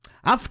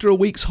After a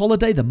week's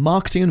holiday, the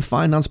Marketing and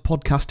Finance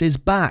podcast is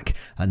back,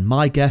 and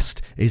my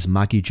guest is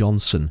Maggie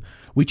Johnson.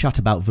 We chat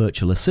about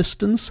virtual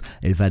assistants,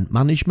 event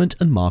management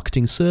and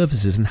marketing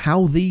services and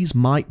how these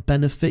might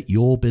benefit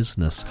your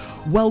business.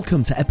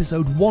 Welcome to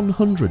episode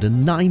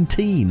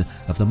 119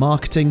 of the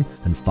Marketing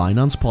and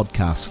Finance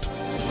podcast.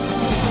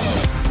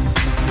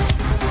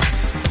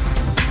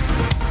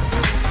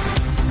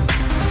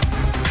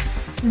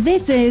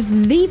 This is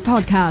the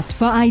podcast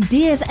for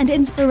ideas and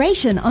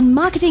inspiration on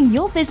marketing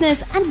your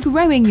business and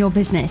growing your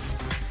business,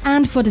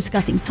 and for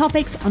discussing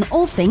topics on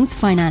all things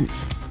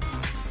finance.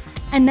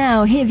 And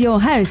now here's your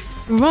host,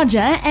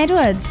 Roger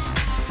Edwards.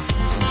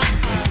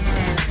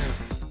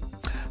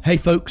 Hey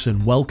folks,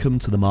 and welcome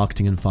to the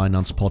Marketing and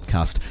Finance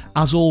podcast.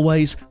 As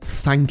always,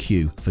 thank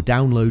you for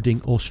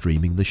downloading or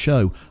streaming the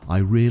show. I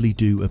really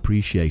do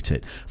appreciate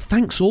it.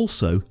 Thanks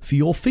also for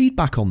your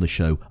feedback on the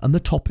show and the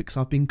topics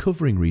I've been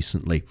covering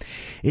recently.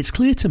 It's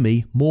clear to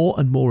me more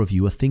and more of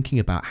you are thinking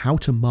about how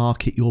to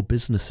market your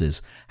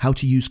businesses, how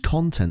to use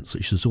content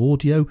such as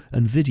audio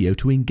and video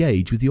to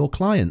engage with your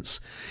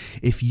clients.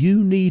 If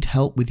you need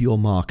help with your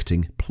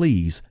marketing,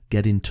 please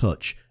get in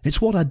touch.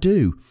 It's what I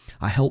do.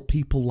 I help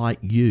people like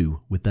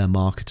you with their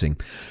marketing.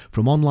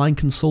 From online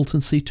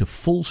consultancy to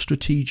full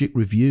strategic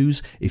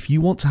reviews, if you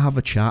want to have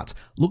a chat,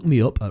 look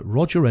me up at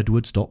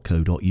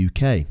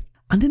rogeredwards.co.uk.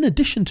 And in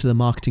addition to the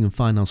Marketing and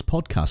Finance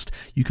podcast,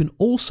 you can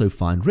also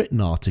find written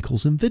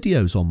articles and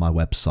videos on my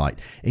website,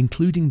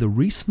 including the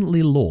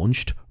recently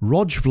launched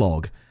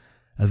RogVlog,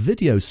 a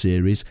video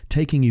series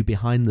taking you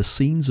behind the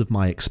scenes of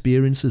my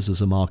experiences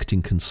as a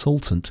marketing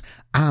consultant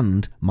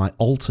and my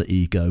alter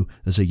ego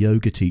as a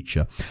yoga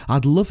teacher.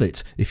 I'd love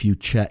it if you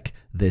check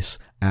this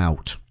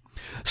out.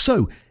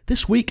 So,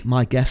 this week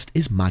my guest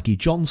is Maggie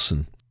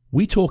Johnson.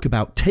 We talk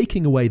about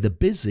taking away the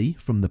busy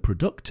from the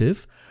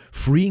productive,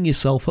 freeing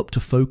yourself up to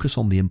focus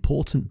on the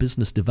important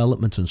business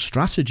development and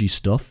strategy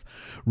stuff,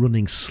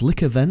 running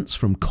slick events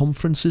from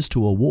conferences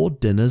to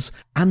award dinners,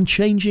 and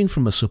changing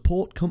from a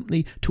support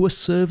company to a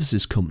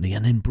services company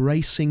and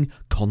embracing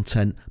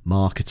content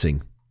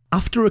marketing.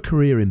 After a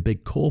career in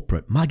big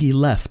corporate, Maggie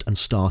left and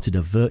started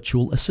a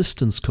virtual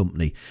assistance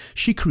company.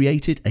 She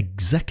created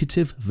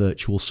Executive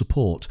Virtual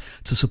Support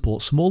to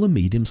support small and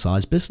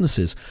medium-sized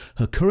businesses.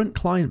 Her current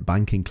client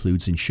bank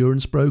includes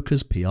insurance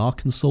brokers, PR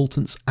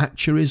consultants,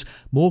 actuaries,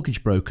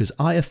 mortgage brokers,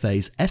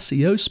 IFAs,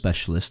 SEO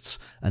specialists,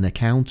 and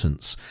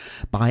accountants.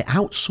 By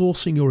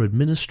outsourcing your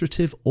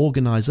administrative,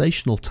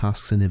 organisational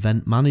tasks and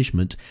event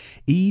management,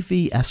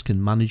 EVS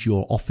can manage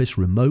your office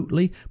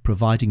remotely,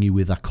 providing you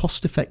with a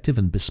cost-effective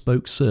and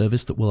bespoke service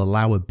that will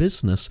allow a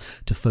business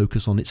to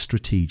focus on its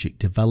strategic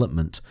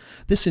development.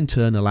 This in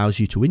turn allows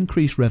you to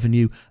increase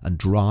revenue and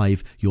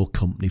drive your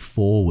company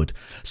forward.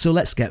 So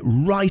let's get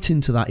right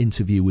into that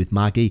interview with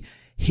Maggie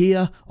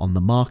here on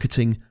the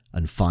Marketing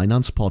and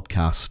Finance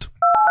podcast.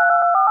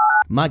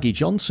 Maggie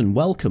Johnson,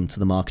 welcome to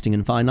the Marketing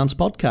and Finance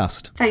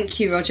podcast. Thank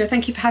you, Roger.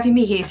 Thank you for having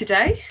me here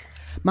today.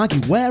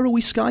 Maggie, where are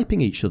we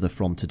Skyping each other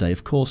from today?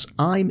 Of course,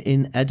 I'm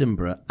in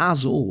Edinburgh,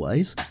 as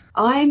always.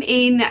 I'm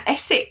in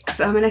Essex.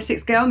 I'm an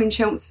Essex girl. I'm in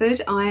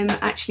Chelmsford. I'm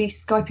actually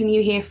Skyping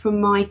you here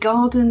from my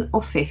garden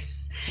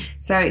office.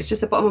 So it's just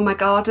the bottom of my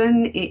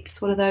garden.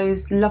 It's one of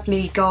those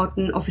lovely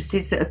garden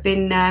offices that have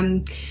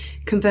been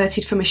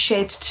converted from a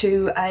shed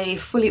to a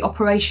fully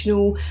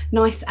operational,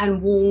 nice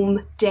and warm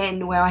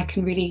den where I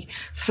can really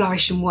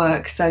flourish and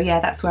work. So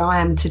yeah, that's where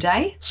I am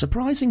today.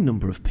 Surprising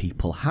number of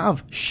people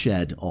have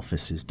shed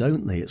offices,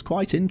 don't they? It's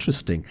quite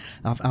interesting.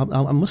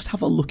 I must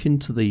have a look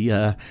into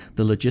the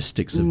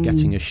logistics of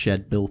getting a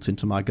shed built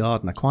into my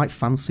garden. I quite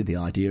fancy the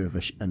idea of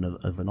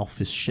an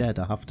office shed,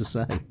 I have to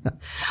say.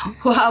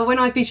 Well, when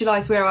I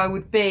visualised where I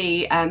would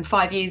be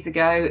 5 years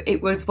ago,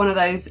 it was one of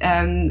those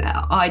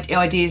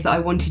ideas that I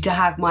wanted to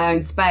have my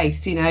own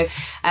space, you know,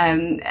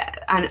 and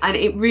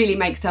it really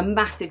makes a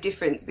massive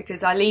difference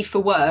because I leave for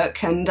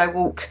work and I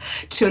walk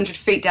 200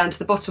 feet down to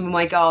the bottom of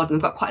my garden.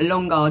 I've got quite a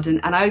long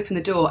garden, and I open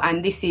the door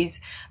and this is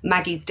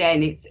Maggie's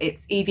den. It's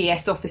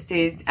EVS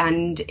offices,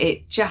 and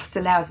it just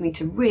allows me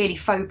to really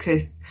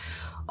focus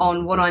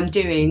on what I'm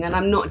doing, and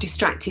I'm not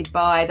distracted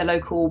by the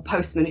local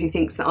postman who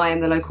thinks that I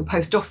am the local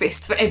post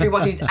office for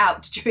everyone who's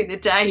out during the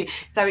day.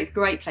 So it's a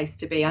great place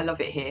to be. I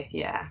love it here.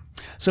 Yeah.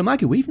 So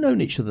Maggie, we've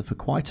known each other for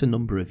quite a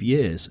number of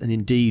years, and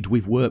indeed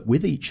we've worked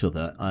with each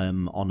other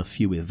on a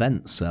few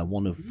events.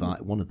 One of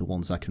the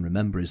ones I can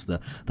remember is the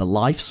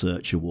Life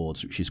Search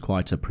Awards, which is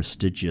quite a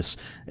prestigious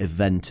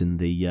event in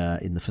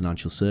the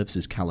financial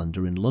services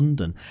calendar in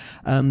London.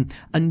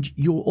 And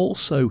you're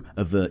also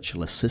a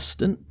virtual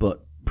assistant,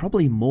 but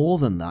probably more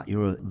than that,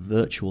 you're a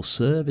virtual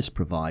service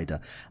provider.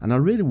 And I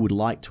really would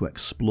like to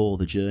explore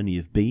the journey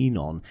you've been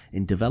on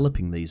in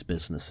developing these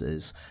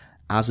businesses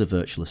as a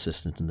virtual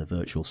assistant and a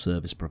virtual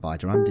service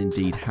provider, and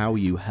indeed how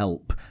you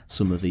help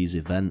some of these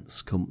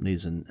events,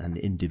 companies and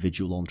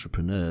individual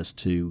entrepreneurs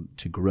to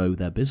grow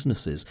their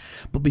businesses.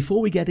 But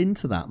before we get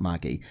into that,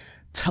 Maggie,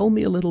 tell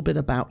me a little bit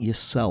about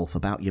yourself,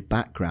 about your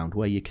background,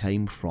 where you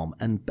came from,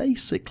 and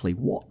basically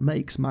what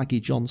makes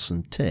Maggie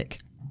Johnson tick.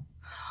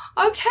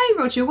 Okay,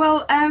 Roger.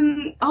 Well,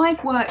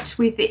 I've worked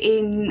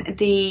within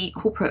the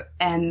corporate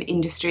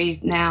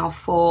industries now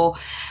for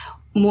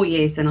more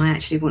years than I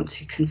actually want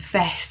to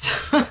confess.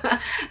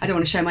 I don't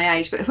want to show my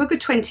age, but for a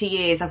good 20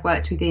 years, I've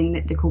worked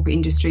within the corporate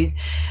industries,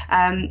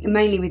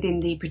 mainly within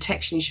the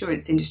protection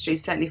insurance industry,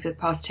 certainly for the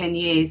past 10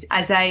 years,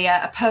 as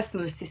a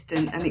personal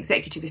assistant and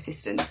executive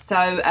assistant.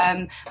 So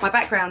my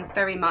background's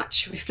very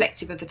much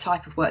reflective of the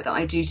type of work that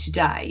I do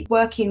today.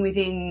 Working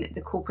within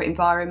the corporate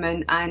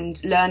environment and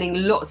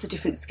learning lots of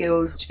different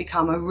skills to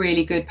become a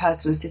really good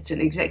personal assistant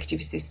and executive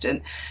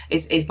assistant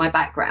is my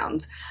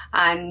background.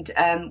 And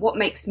what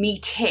makes me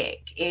tick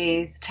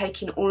is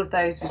taking all of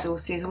those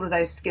resources, all of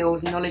those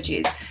skills and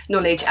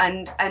knowledge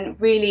and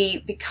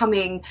really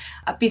becoming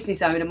a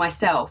business owner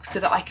myself so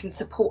that I can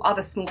support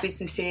other small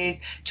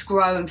businesses to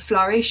grow and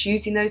flourish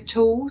using those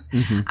tools,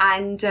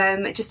 and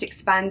just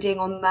expanding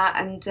on that,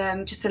 and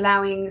just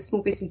allowing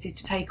small businesses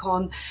to take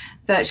on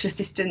virtual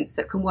assistants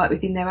that can work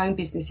within their own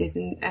businesses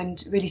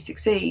and really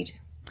succeed.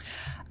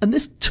 And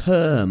this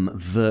term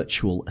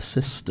virtual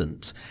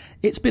assistant,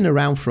 it's been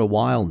around for a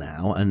while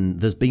now,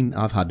 and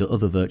I've had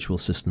other virtual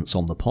assistants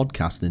on the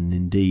podcast, and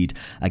indeed,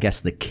 I guess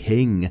the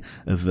king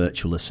of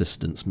virtual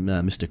assistants,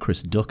 Mr.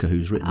 Chris Ducker,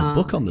 who's written a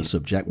book on the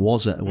subject,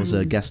 was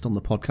a guest on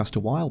the podcast a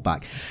while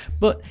back.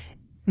 But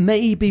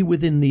maybe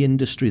within the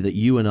industry that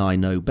you and I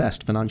know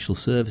best, financial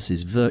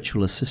services,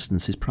 virtual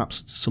assistance is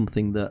perhaps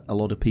something that a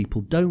lot of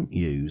people don't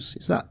use.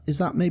 Is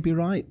that maybe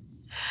right?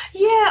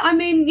 Yeah, I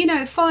mean,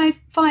 five,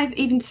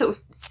 even sort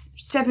of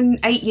 7,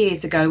 8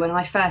 years ago when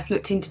I first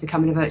looked into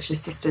becoming a virtual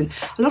assistant,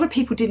 a lot of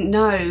people didn't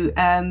know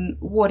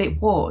what it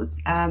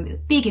was.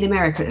 Big in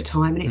America at the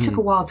time, and it took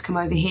a while to come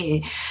over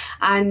here.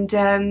 And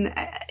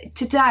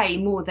today,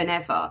 more than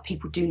ever,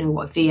 people do know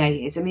what a VA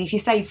is. I mean, if you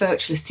say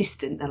virtual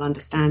assistant, they'll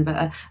understand,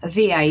 but a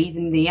VA,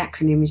 even the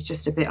acronym, is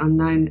just a bit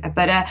unknown.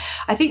 But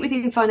I think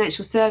within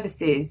financial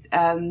services,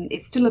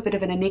 it's still a bit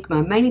of an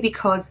enigma, mainly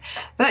because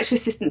virtual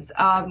assistants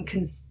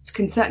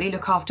can certainly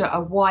look after a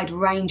wide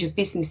range of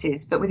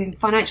businesses, but within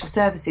financial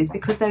services,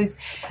 because those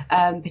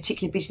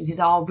particular businesses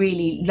are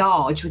really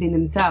large within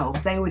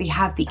themselves, they already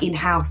have the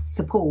in-house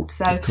support.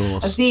 So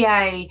a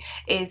VA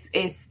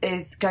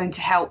is going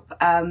to help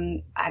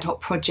ad hoc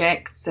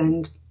projects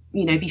and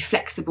be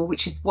flexible,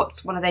 which is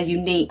what's one of their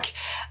unique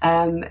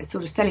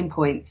sort of selling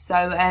points.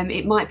 So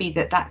it might be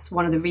that that's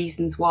one of the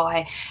reasons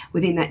why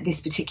within this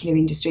particular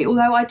industry,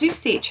 although I do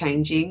see it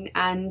changing,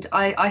 and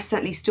I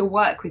certainly still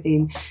work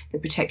within the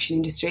protection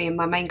industry, and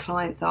my main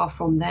clients are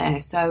from there.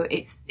 So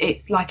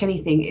it's like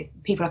anything,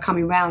 people are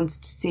coming around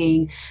to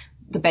seeing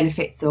the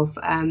benefits of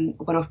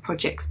one-off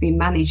projects being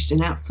managed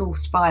and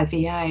outsourced by a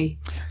VA.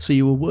 So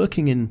you were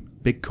working in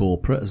big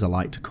corporate, as I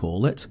like to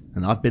call it,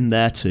 and I've been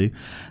there too.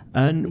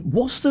 And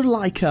was there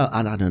like a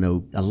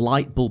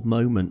light bulb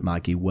moment,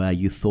 Maggie, where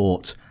you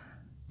thought,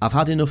 I've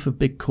had enough of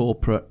big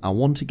corporate, I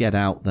want to get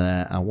out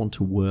there, I want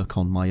to work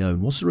on my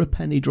own? Was there a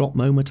penny drop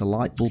moment, a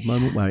light bulb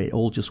moment where it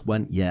all just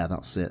went, yeah,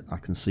 that's it, I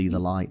can see the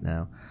light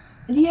now?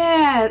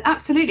 Yeah,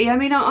 absolutely. I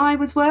mean, I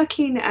was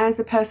working as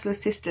a personal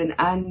assistant,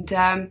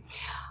 and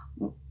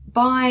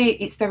by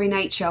its very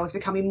nature, I was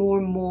becoming more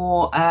and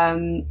more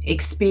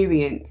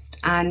experienced,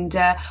 and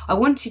I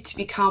wanted to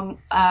become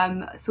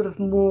sort of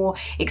more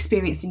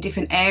experienced in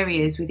different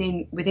areas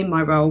within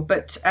my role.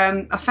 But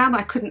I found that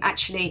I couldn't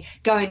actually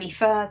go any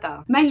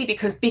further, mainly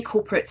because big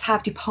corporates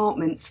have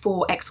departments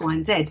for X, Y,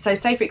 and Z. So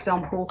say, for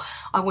example,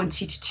 I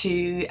wanted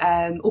to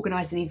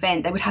organise an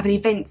event, they would have an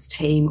events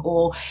team,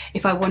 or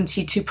if I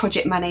wanted to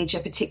project manage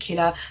a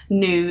particular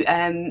new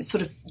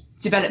sort of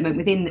development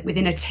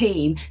within a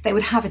team, they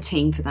would have a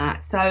team for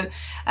that. So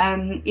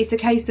it's a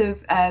case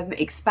of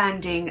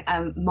expanding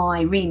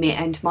my remit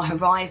and my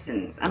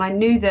horizons. And I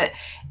knew that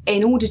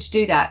in order to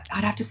do that,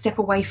 I'd have to step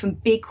away from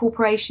big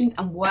corporations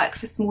and work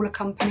for smaller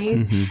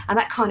companies. And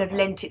that kind of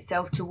lent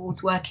itself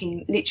towards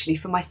working literally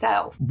for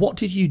myself. What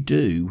did you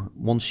do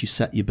once you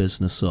set your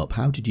business up?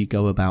 How did you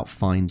go about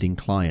finding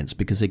clients?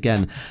 Because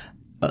again,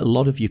 a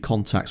lot of your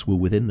contacts were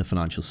within the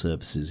financial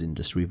services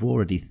industry. We've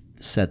already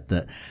said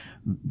that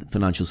the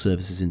financial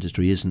services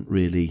industry isn't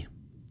really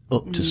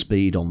up to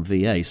speed on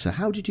VA. So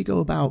how did you go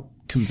about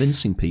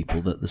convincing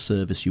people that the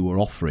service you were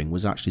offering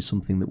was actually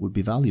something that would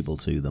be valuable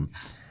to them?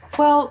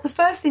 Well, the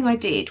first thing I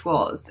did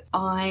was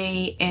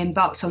I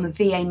embarked on the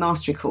VA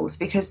Mastery course,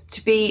 because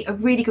to be a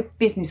really good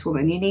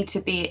businesswoman, you need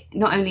to be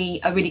not only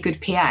a really good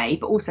PA,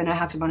 but also know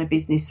how to run a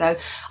business. So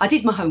I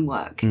did my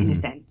homework in a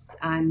sense,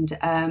 and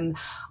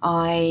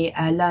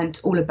I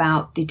learnt all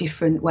about the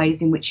different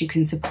ways in which you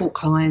can support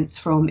clients,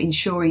 from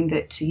ensuring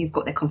that you've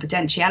got their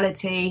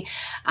confidentiality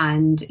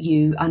and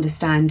you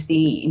understand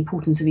the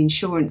importance of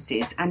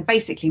insurances, and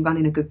basically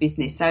running a good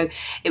business. So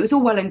it was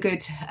all well and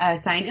good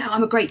saying,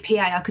 I'm a great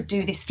PA, I could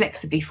do this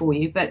flexibly for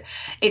you. But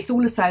it's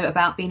also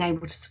about being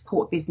able to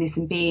support business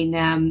and being,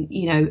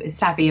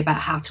 savvy about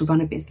how to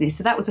run a business.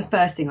 So that was the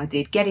first thing I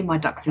did, getting my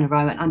ducks in a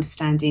row and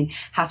understanding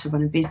how to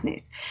run a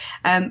business.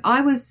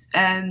 I was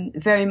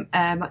very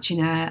much in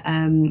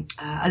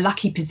a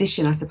lucky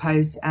position, I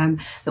suppose,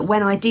 that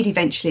when I did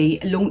eventually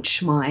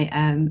launch my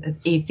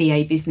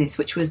VA business,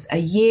 which was a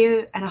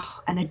year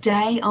and a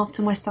day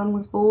after my son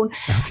was born,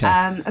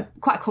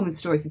 quite a common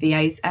story for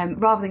VAs.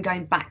 Rather than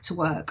going back to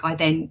work, I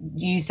then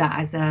used that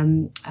as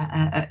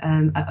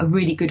a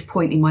really good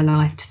point in my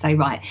life to say,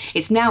 right,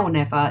 it's now or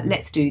never,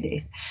 let's do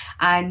this.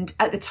 And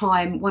at the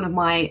time, one of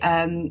my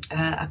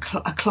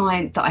a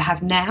client that I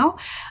have now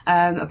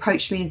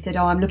approached me and said,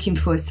 I'm looking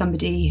for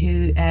somebody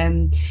who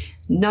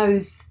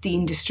knows the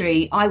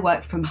industry. I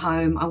work from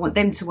home. I want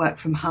them to work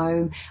from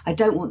home. I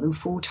don't want them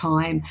full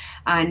time.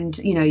 And,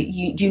 you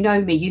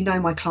know me, you know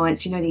my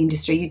clients, you know the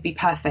industry, you'd be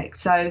perfect.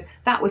 So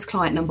that was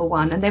client number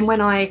one. And then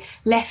when I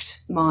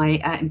left my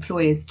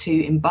employers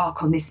to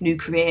embark on this new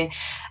career,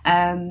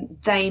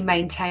 they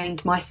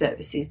maintained my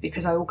services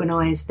because I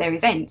organised their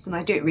events and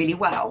I do it really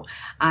well.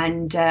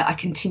 And I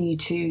continue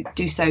to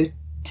do so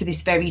to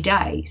this very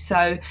day.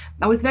 So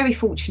I was very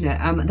fortunate.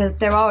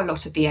 There are a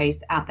lot of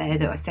VAs out there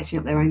that are setting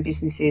up their own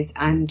businesses,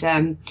 and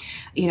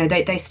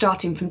they're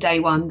starting from day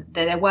one.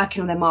 They're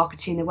working on their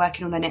marketing, they're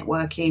working on their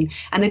networking,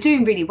 and they're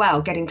doing really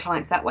well getting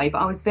clients that way.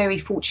 But I was very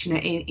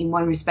fortunate in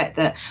one respect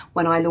that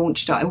when I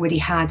launched, I already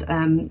had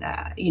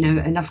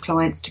enough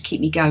clients to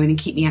keep me going and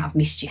keep me out of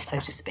mischief, so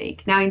to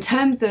speak. Now, in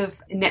terms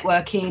of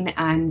networking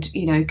and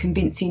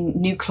convincing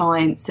new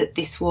clients that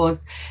this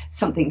was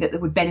something that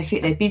would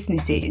benefit their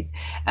businesses,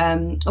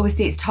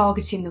 obviously it's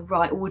targeting the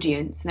right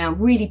audience. Now,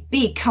 really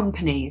big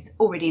companies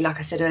already, like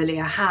I said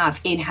earlier, have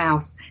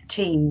in-house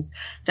teams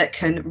that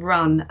can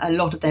run a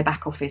lot of their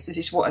back office. This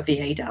is what a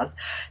VA does.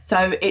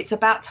 So it's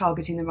about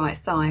targeting the right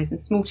size, and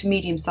small to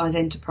medium-sized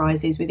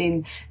enterprises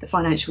within the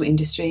financial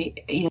industry,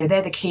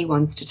 they're the key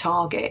ones to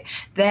target.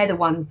 They're the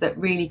ones that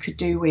really could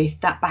do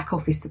with that back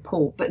office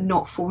support, but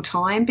not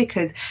full-time,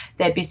 because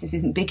their business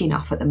isn't big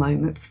enough at the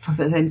moment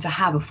for them to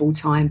have a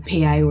full-time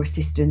PA or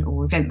assistant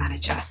or event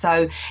manager.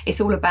 So it's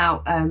all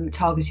about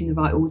targeting the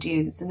right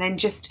audience, and then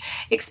just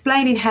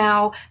explaining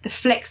how the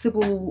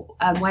flexible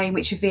way in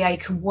which a VA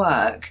can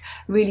work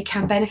really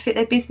can benefit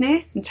their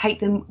business and take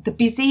the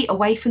busy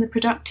away from the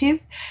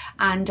productive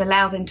and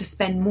allow them to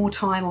spend more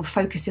time on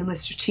focusing on the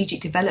strategic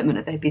development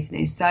of their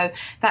business. So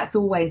that's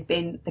always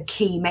been the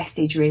key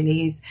message,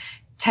 really, is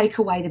take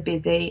away the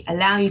busy,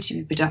 allow you to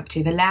be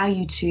productive, allow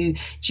you to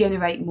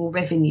generate more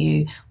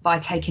revenue by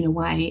taking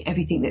away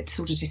everything that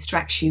sort of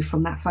distracts you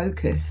from that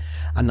focus.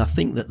 And I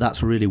think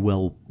that's really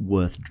well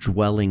worth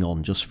dwelling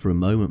on just for a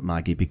moment,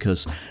 Maggie,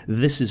 because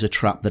this is a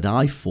trap that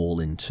I fall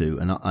into,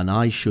 and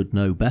I should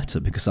know better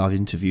because I've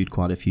interviewed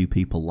quite a few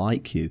people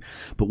like you.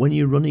 But when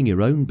you're running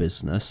your own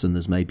business and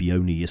there's maybe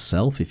only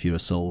yourself if you're a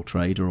sole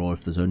trader, or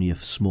if there's only a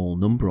small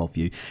number of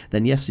you,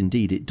 then yes,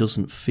 indeed, it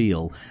doesn't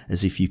feel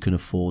as if you can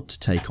afford to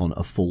take on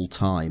a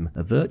full-time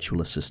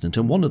virtual assistant.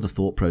 And one of the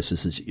thought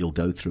processes that you'll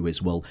go through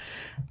is, well,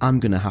 I'm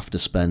going to have to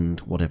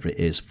spend whatever it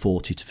is,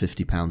 £40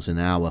 to £50 an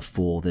hour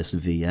for this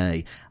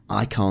VA.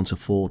 I can't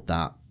afford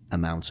that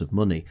amount of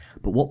money.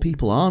 But what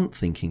people aren't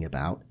thinking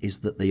about is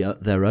that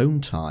their own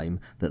time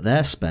that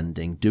they're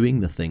spending doing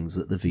the things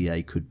that the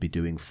VA could be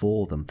doing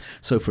for them.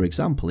 So, for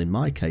example, in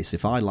my case,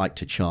 if I like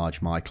to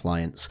charge my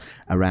clients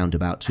around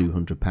about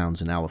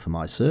 £200 an hour for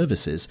my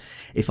services,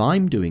 if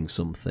I'm doing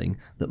something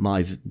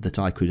that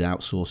I could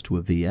outsource to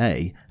a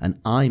VA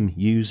and I'm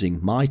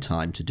using my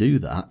time to do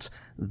that,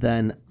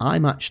 then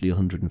I'm actually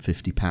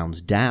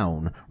 £150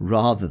 down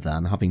rather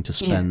than having to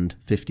spend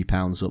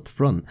 £50 up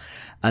front.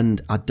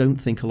 And I don't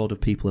think a lot of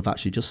people have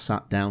actually just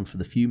sat down for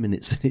the few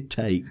minutes that it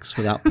takes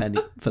for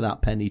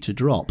that penny to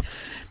drop.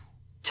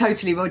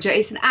 Totally, Roger.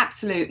 It's an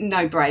absolute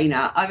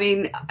no-brainer. I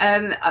mean,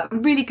 a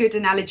really good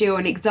analogy or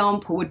an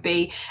example would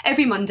be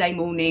every Monday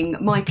morning,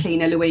 my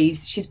cleaner,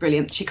 Louise, she's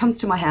brilliant. She comes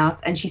to my house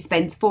and she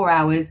spends 4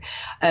 hours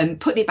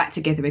putting it back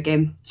together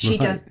again. She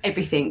does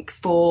everything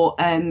for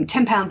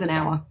 £10 an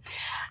hour.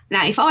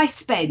 Now, if I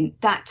spent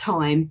that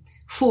time,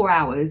 4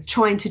 hours,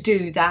 trying to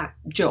do that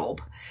job,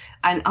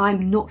 and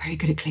I'm not very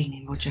good at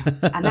cleaning, Roger.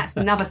 And that's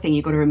another thing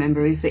you've got to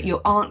remember, is that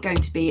you aren't going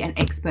to be an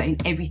expert in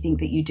everything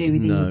that you do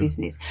within your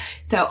business.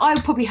 So I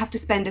would probably have to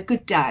spend a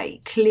good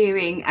day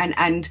clearing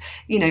and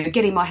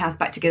getting my house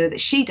back together, that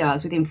she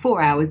does within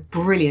 4 hours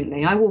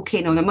brilliantly. I walk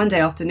in on a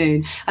Monday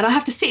afternoon and I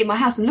have to sit in my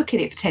house and look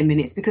at it for 10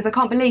 minutes because I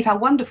can't believe how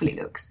wonderful it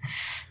looks.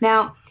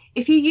 Now,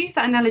 if you use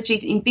that analogy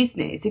in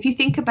business, if you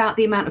think about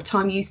the amount of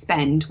time you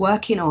spend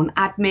working on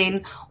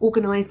admin,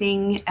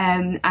 organising,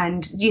 and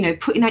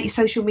putting out your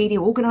social media,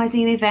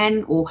 organising an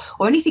event, or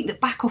anything that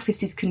back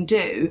offices can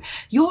do,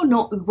 you're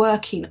not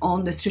working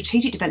on the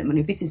strategic development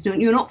of business.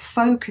 You're not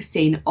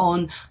focusing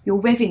on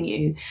your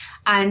revenue.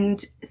 And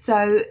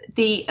so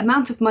the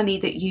amount of money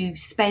that you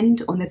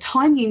spend on the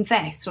time you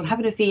invest on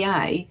having a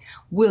VA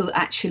will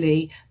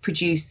actually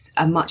produce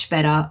a much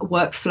better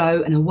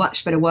workflow and a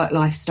much better work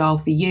lifestyle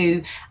for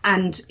you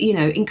and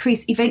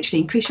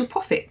eventually increase your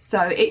profits.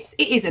 So it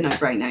is a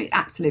no-brainer.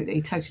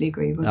 Absolutely, totally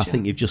agree, Roger. I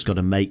think you've just got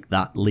to make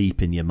that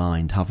leap in your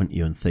mind, haven't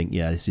you, and think,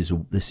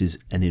 this is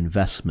an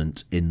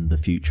investment in the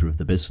future of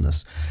the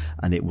business,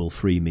 and it will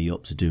free me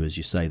up to do, as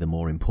you say, the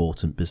more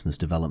important business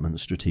development,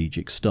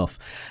 strategic stuff.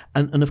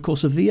 And of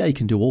course, a VA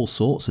can do all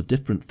sorts of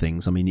different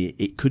things. I mean,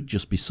 it could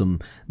just be some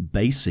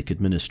basic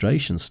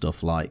administration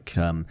stuff like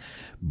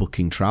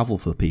booking travel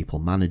for people,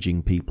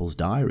 managing people's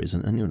diaries,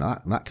 and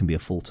that can be a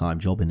full-time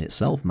job in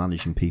itself,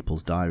 managing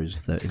people's diaries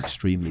if they're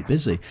extremely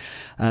busy.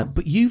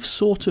 But you've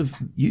sort of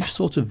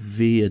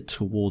veered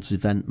towards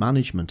event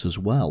management as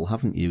well,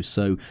 haven't you?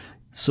 So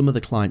some of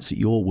the clients that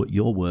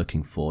you're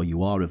working for,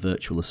 you are a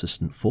virtual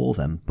assistant for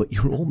them, but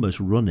you're almost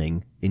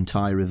running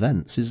entire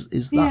events.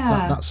 Is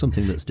that's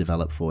something that's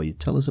developed for you?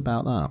 Tell us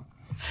about that.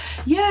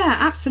 Yeah,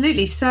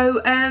 absolutely.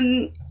 So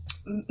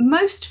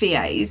most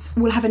VAs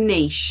will have a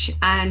niche,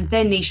 and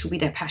their niche will be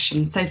their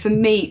passion. So for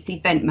me, it's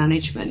event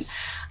management.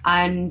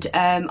 And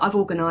I've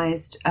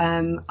organised,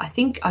 I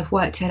think I've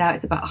worked it out,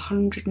 it's about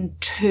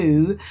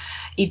 102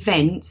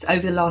 events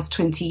over the last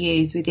 20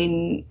 years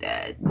within,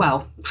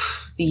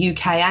 the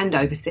UK and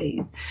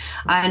overseas.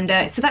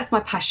 And so that's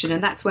my passion,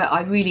 and that's where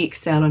I really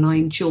excel and I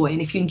enjoy.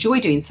 And if you enjoy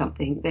doing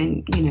something,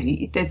 then,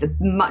 you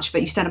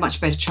stand a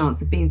much better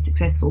chance of being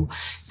successful.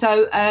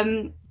 So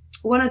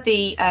one of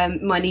the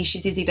my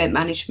niches is event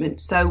management.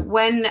 So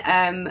when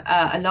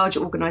a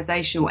larger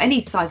organisation or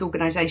any size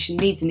organisation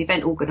needs an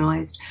event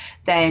organised,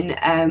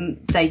 then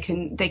they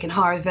can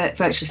hire a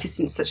virtual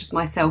assistant such as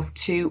myself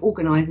to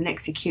organise and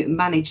execute and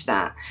manage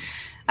that.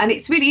 And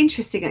it's really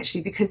interesting,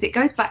 actually, because it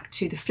goes back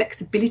to the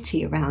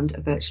flexibility around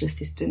a virtual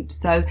assistant.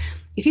 So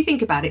if you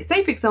think about it,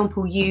 say, for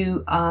example,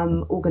 you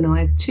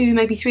organise 2,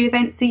 maybe 3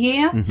 events a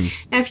year.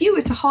 Mm-hmm. Now, if you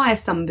were to hire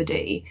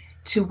somebody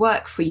to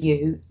work for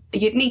you,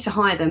 you'd need to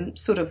hire them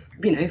sort of,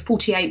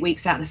 48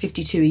 weeks out of the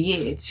 52 a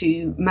year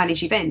to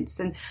manage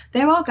events. And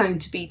there are going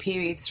to be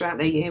periods throughout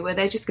the year where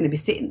they're just going to be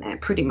sitting there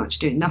pretty much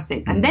doing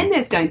nothing. And then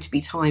there's going to be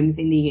times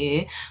in the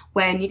year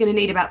when you're going to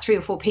need about 3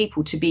 or 4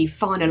 people to be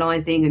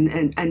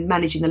finalising and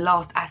managing the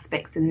last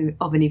aspects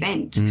of an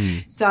event.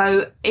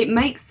 So it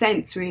makes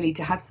sense really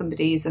to have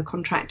somebody as a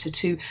contractor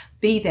to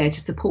be there to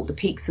support the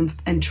peaks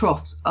and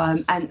troughs.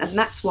 And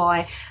that's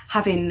why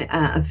having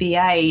a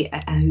VA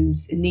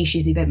whose niche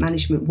is event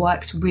management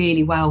works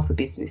really well for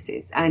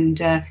businesses.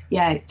 And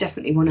it's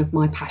definitely one of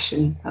my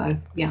passions. So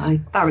I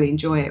thoroughly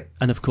enjoy it.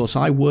 And of course,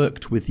 I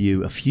worked with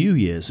you a few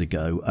years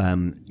ago.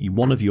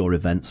 One of your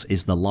events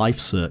is the Life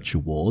Search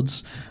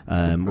Awards,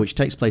 which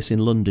takes place in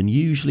London,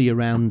 usually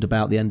around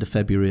about the end of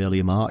February,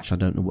 early March. I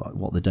don't know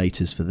what the date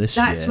is for this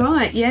year. That's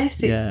right.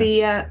 Yes, it's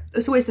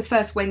it's always the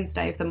first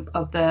Wednesday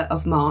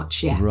of March.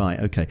 Yeah. Right.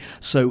 Okay.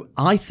 So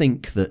I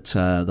think that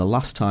the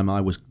last time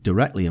I was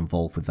directly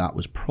involved with that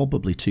was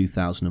probably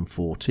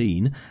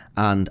 2014,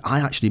 and I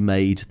actually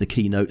made the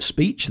keynote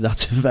speech at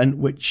that event,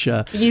 which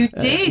you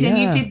did, and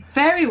you did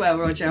very well,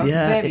 Roger. I was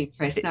very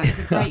impressed. No, it was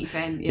a great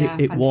event. Yeah,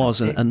 it was,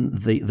 and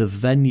the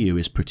venue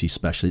is pretty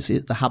special. Is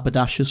it the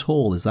Haberdashers'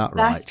 Hall? Is that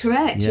right? That's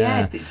correct. Yeah.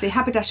 Yes, it's the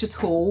Haberdashers'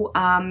 Hall,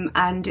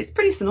 and it's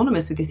pretty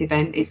synonymous with this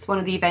event. It's one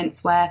of the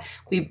events where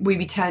we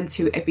return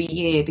to every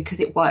year because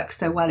it works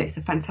so well. It's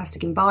a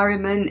fantastic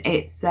environment.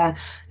 It's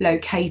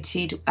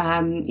located,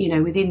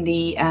 within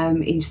the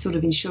in sort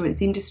of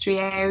insurance industry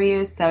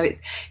areas, so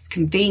it's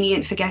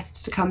convenient for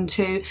guests to come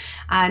to.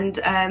 And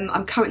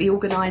I'm currently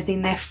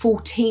organising their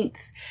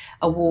 14th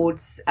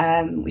awards,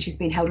 which has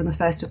been held on the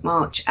 1st of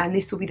March, and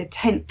this will be the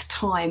 10th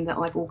time that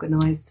I've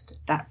organised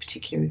that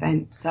particular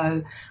event.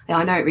 So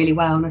I know it really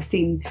well, and I've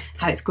seen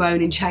how it's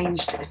grown and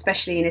changed,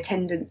 especially in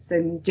attendance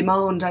and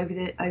demand over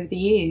the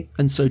years.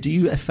 And so do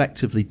you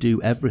effectively do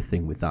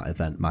everything with that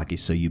event, Maggie?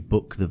 So you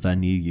book the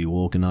venue, you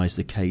organise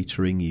the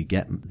catering, you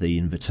get the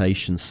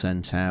invitations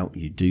sent out,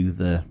 you do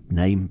the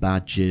name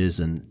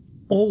badges and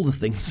all the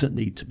things that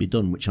need to be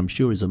done, which I'm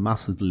sure is a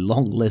massively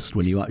long list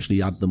when you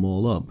actually add them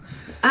all up.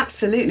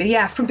 Absolutely,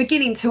 yeah, from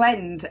beginning to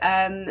end.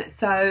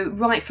 So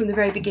right from the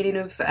very beginning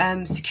of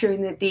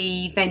securing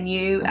the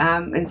venue,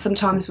 and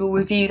sometimes we'll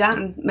review that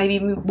and maybe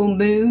we'll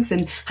move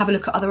and have a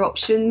look at other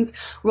options,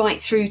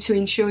 right through to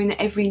ensuring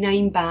that every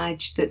name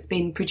badge that's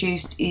been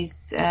produced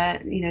is,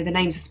 the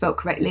names are spelt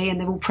correctly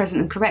and they're all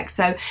present and correct.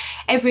 So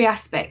every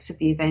aspect of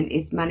the event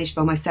is managed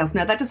by myself.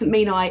 Now, that doesn't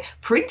mean I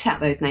print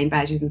out those name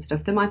badges and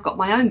stuff. I've got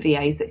my own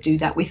VA that do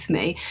that with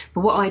me,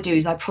 but what I do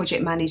is I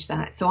project manage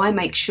that, so I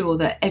make sure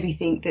that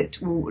everything that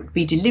will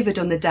be delivered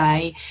on the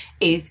day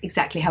is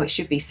exactly how it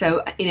should be.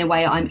 So in a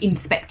way, I'm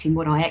inspecting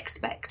what I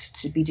expect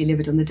to be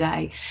delivered on the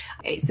day.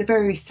 It's a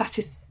very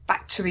satisfying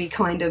factory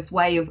kind of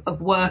way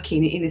of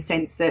working, in the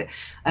sense that,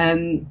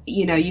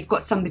 you've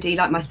got somebody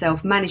like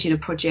myself managing a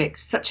project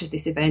such as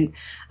this event,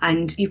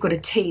 and you've got a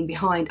team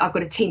behind. I've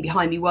got a team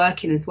behind me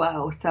working as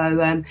well.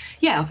 So,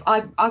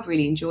 I've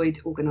really enjoyed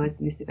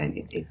organising this event.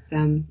 It's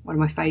one of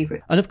my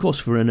favourites. And of course,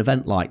 for an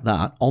event like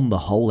that, on the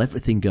whole,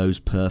 everything goes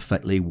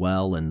perfectly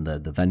well, and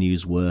the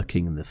venue's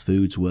working and the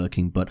food's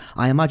working. But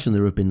I imagine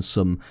there have been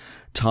some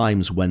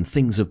times when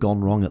things have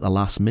gone wrong at the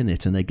last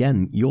minute, and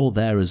again, you're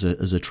there as a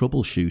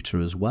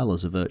troubleshooter as well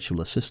as a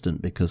virtual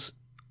assistant, because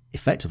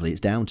effectively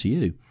it's down to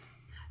you.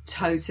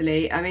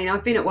 Totally. I mean,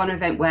 I've been at one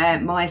event where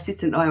my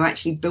assistant and I were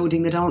actually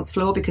building the dance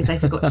floor because they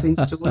forgot to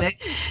install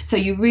it. So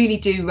you really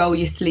do roll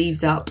your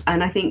sleeves up.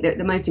 And I think that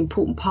the most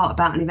important part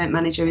about an event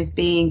manager is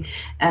being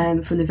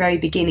from the very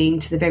beginning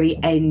to the very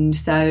end.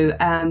 So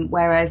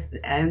whereas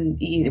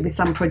with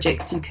some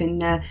projects you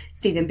can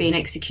see them being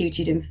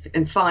executed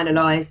and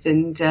finalised,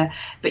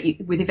 but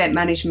with event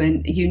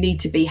management you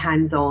need to be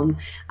hands-on.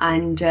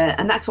 And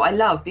that's what I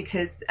love,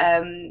 because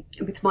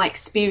with my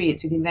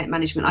experience with event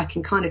management, I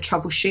can kind of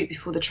troubleshoot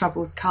before the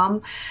troubles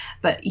come,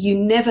 but you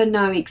never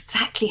know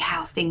exactly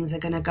how things are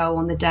going to go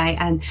on the day.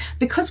 And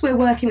because we're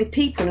working with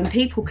people, and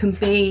people can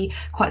be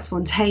quite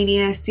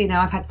spontaneous,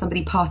 I've had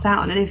somebody pass out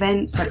on an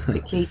event, so it's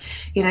quickly,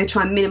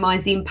 try and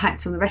minimise the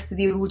impact on the rest of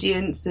the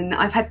audience. And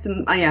I've had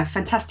some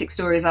fantastic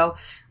stories. I'll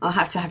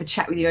have to have a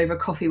chat with you over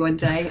coffee one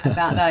day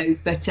about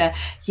those. But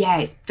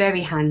it's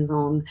very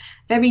hands-on,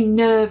 very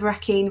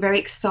nerve-wracking, very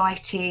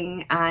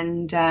exciting,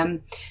 and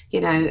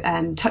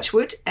touch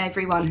wood,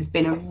 everyone has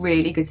been a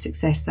really good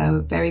success.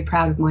 So very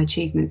proud of my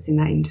achievements in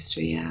that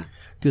industry. Yeah.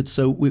 Good.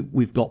 So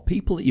we've got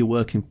people that you're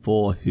working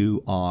for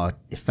who are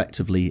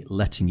effectively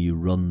letting you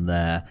run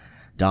their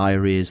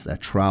diaries, their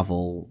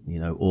travel,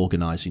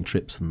 organising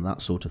trips and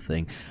that sort of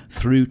thing,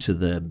 through to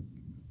the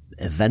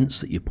events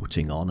that you're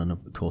putting on. And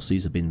of course,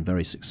 these have been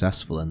very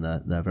successful, and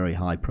they're very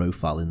high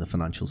profile in the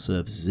financial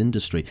services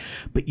industry.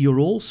 But you're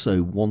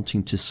also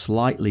wanting to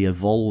slightly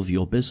evolve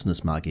your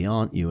business, Maggie,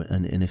 aren't you?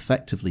 And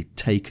effectively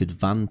take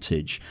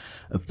advantage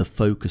of the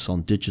focus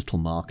on digital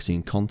marketing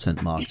and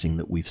content marketing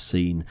that we've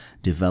seen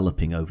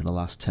developing over the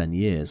last 10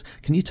 years.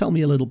 Can you tell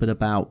me a little bit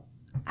about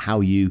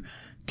how you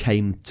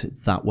came to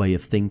that way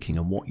of thinking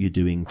and what you're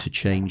doing to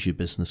change your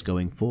business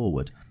going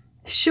forward?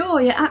 Sure,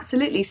 yeah,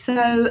 absolutely.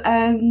 So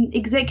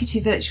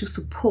Executive Virtual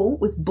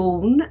Support was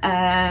born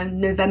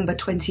November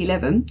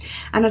 2011.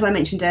 And as I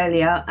mentioned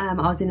earlier, I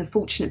was in a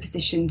fortunate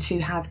position to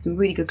have some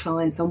really good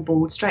clients on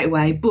board straight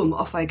away. Boom,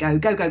 off I go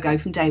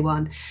from day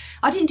one.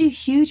 I didn't do a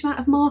huge amount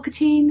of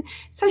marketing.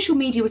 Social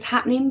media was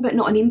happening, but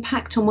not an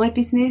impact on my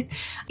business.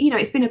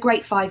 It's been a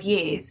great 5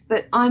 years,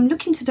 but I'm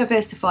looking to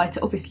diversify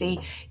to obviously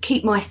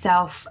keep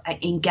myself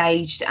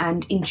engaged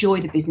and enjoy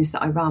the business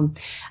that I run.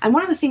 And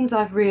one of the things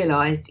I've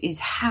realised is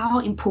how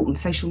important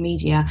social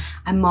media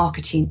and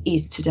marketing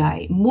is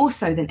today, more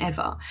so than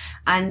ever.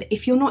 And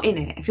if you're not in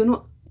it, if you're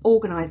not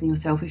organising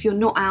yourself, if you're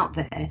not out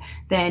there,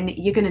 then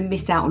you're going to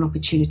miss out on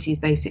opportunities.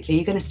 Basically,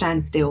 you're going to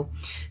stand still.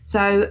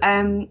 So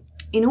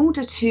in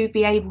order to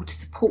be able to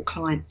support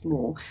clients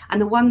more, and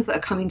the ones that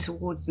are coming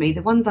towards me,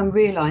 the ones I'm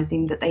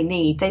realising that they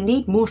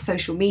need more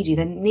social media,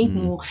 they need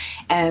more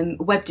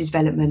web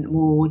development,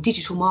 more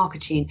digital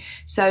marketing.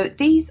 So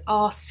these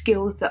are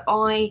skills that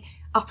I,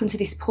 up until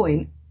this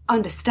point,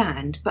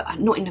 understand, but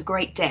not in a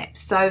great depth.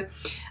 So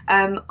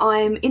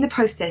I'm in the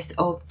process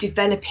of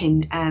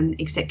developing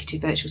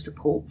Executive Virtual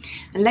Support,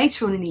 and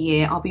later on in the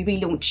year I'll be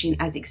relaunching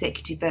as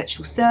Executive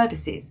Virtual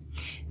Services.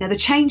 Now, the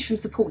change from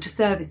support to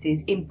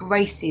services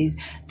embraces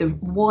the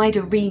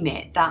wider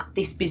remit that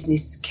this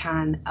business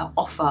can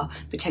offer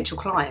potential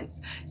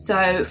clients.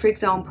 So, for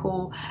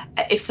example,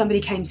 if somebody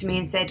came to me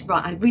and said,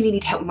 right, I really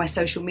need help with my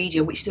social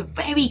media, which is a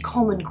very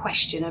common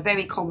question, a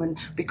very common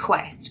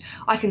request,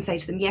 I can say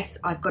to them, yes,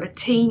 I've got a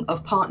team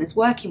of partners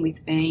working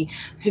with me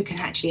who can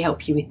actually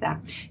help you with that.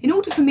 In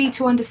order for me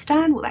to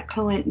understand what that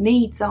client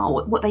needs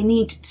are, what they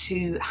need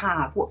to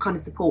have, what kind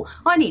of support,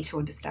 I need to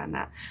understand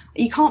that.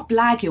 You can't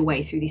blag your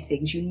way through these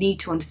things. You need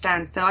to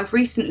understand. So I've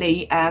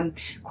recently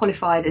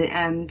qualified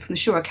from the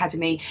Shore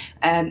Academy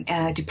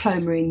a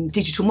diploma in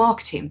digital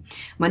marketing.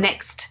 My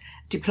next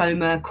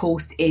diploma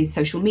course is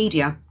social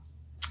media.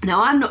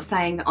 Now, I'm not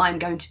saying that I'm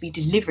going to be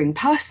delivering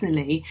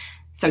personally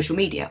social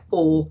media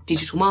or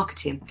digital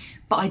marketing,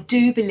 but I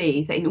do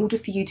believe that in order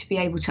for you to be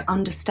able to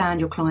understand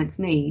your clients'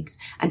 needs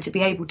and to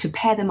be able to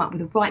pair them up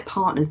with the right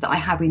partners that I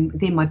have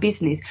within my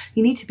business,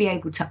 you need to be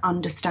able to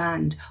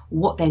understand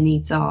what their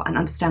needs are and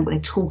understand what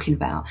they're talking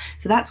about.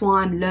 So that's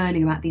why I'm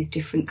learning about these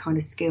different kind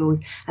of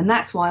skills, and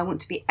that's why I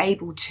want to be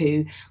able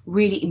to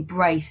really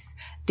embrace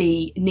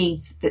the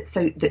needs that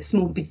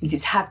small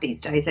businesses have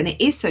these days. And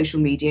it is social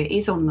media, it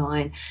is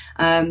online,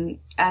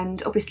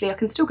 and obviously I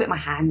can still get my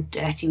hands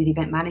dirty with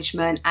event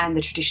management and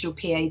the traditional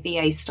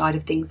PA/VA side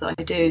of things that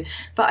I do.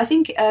 But I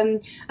think,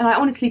 and I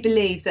honestly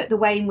believe that the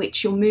way in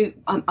which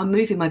I'm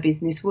moving my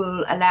business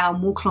will allow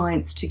more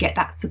clients to get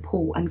that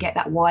support and get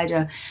that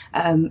wider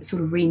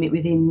sort of remit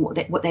within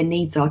what their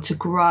needs are to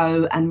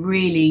grow and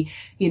really,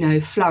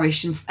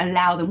 flourish, and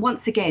allow them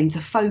once again to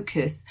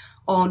focus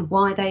on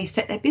why they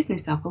set their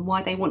business up and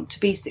why they want to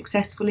be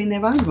successful in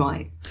their own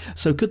right.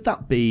 So could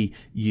that be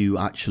you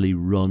actually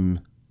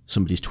run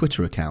somebody's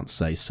Twitter account,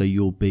 say, so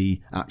you'll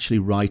be actually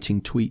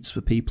writing tweets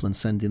for people and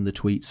sending the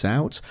tweets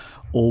out?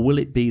 Or will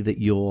it be that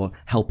you're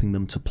helping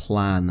them to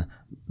plan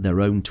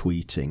their own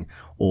tweeting?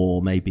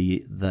 Or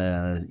maybe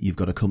you've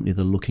got a company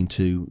that are looking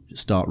to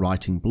start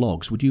writing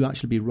blogs. Would you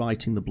actually be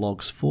writing the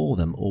blogs for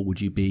them, or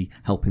would you be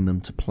helping them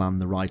to plan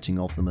the writing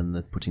of them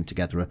and putting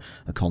together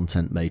a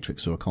content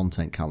matrix or a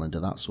content calendar,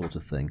 that sort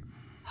of thing?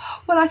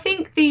 Well, I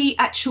think the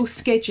actual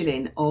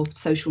scheduling of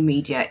social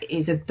media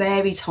is a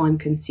very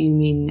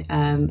time-consuming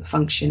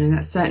function, and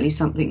that's certainly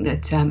something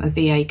that a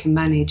VA can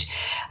manage.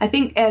 I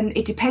think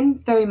it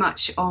depends very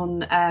much on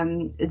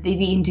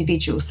the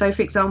individual. So,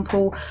 for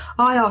example,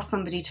 I asked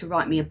somebody to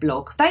write me a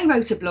blog. They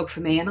wrote a blog for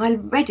me, and I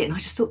read it, and I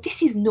just thought,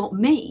 this is not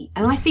me.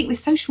 And I think with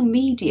social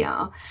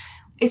media,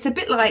 it's a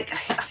bit like,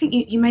 I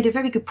think you made a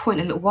very good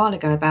point a little while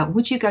ago about,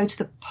 would you go to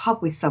the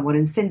pub with someone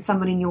and send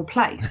someone in your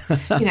place?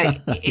 Yeah.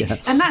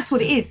 And that's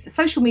what it is.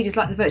 Social media is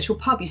like the virtual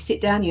pub. You sit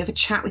down, you have a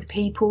chat with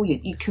people,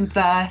 you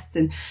converse,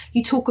 and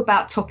you talk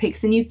about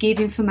topics, and you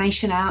give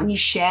information out and you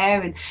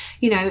share. And,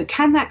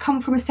 can that come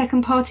from a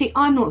second party?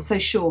 I'm not so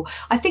sure.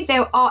 I think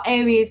there are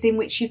areas in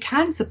which you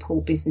can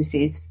support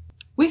businesses.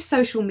 With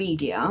social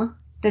media,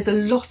 there's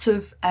a lot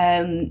of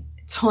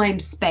time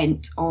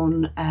spent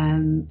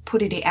on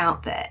putting it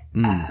out there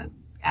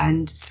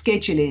and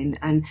scheduling,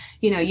 and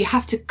you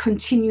have to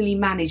continually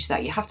manage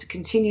that. You have to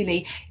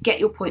continually get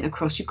your point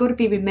across. You've got to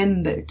be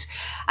remembered,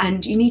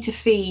 and you need to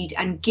feed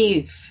and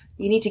give.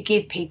 You need to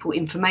give people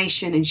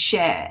information and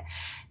share.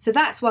 So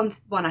that's one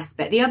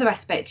aspect. The other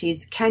aspect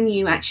is, can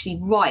you actually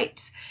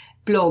write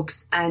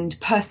blogs and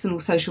personal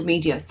social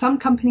media? Some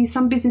companies,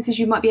 some businesses,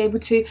 you might be able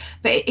to,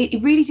 but it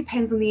really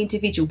depends on the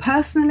individual.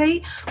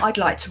 Personally, I'd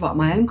like to write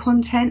my own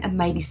content, and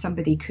maybe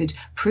somebody could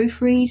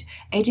proofread,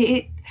 edit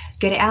it,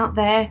 get it out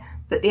there.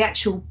 But the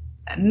actual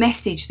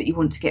message that you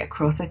want to get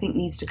across, I think,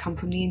 needs to come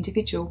from the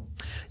individual.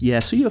 Yeah,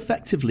 so you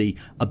effectively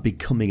are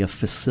becoming a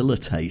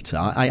facilitator.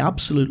 I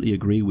absolutely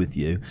agree with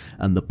you,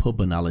 and the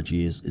pub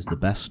analogy is the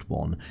best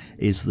one,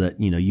 is that,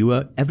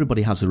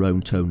 everybody has their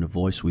own tone of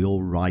voice. We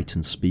all write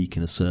and speak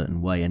in a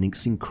certain way, and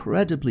it's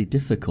incredibly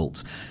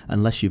difficult,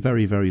 unless you're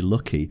very, very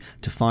lucky,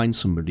 to find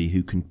somebody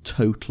who can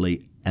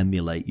totally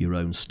emulate your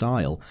own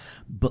style.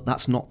 But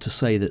that's not to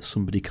say that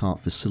somebody can't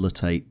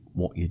facilitate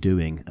what you're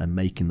doing and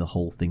making the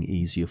whole thing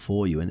easier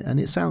for you. And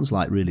it sounds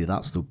like really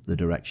that's the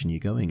direction you're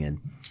going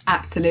in.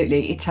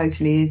 Absolutely, it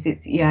totally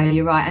is.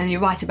 You're right. And you're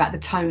right about the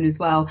tone as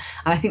well.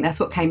 And I think that's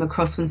what came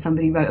across when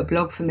somebody wrote a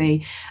blog for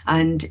me.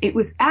 And it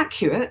was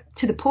accurate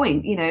to the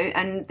point,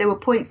 and there were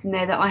points in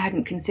there that I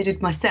hadn't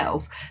considered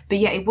myself, but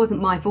yet it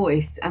wasn't my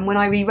voice. And when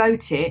I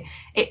rewrote it,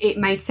 it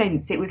made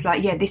sense. It was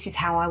like, this is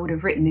how I would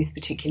have written this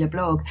particular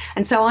blog.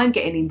 And so I'm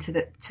getting into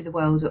the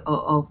world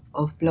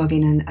of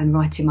blogging and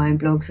writing my own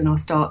blogs, and I'll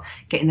start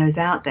getting those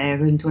out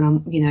there. And when I'm,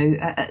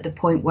 at the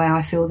point where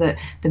I feel that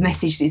the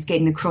message is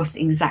getting across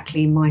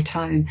exactly in my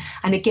tone.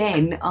 And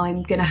again,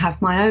 I'm going to have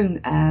my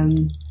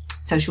own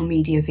social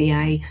media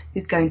VA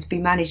who's going to be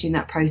managing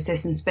that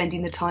process and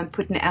spending the time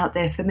putting it out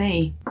there for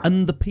me.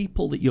 And the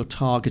people that you're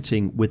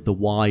targeting with the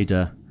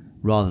wider,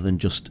 rather than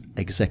just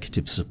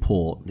executive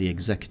support, the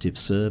executive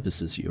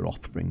services you're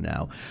offering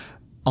now,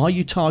 are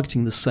you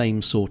targeting the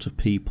same sort of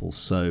people?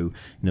 So,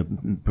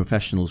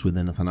 professionals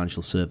within the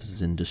financial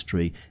services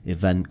industry,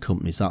 event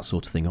companies, that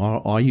sort of thing.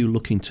 Are you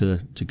looking to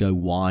go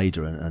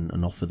wider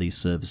and offer these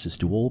services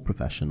to all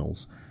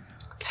professionals?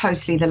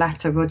 Totally the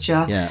latter,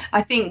 Roger. Yeah.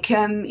 I think,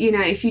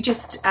 if you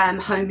just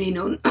home in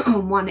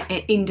on one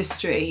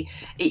industry,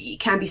 it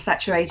can be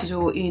saturated,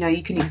 or,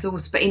 you can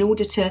exhaust. But in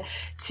order to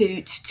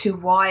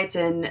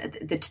widen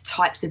the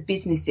types of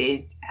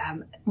businesses,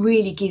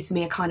 really gives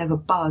me a kind of a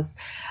buzz.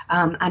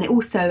 And it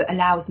also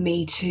allows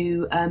me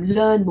to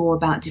learn more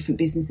about different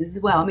businesses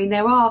as well. I mean,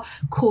 there are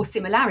core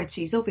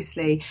similarities,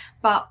 obviously,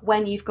 but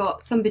when you've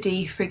got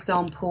somebody, for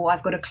example,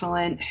 I've got a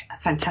client, a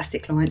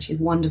fantastic client, she's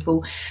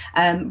wonderful,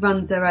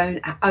 owns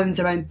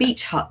her own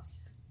beach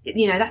huts.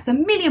 That's a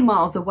million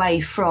miles away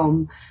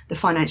from the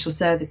financial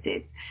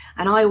services,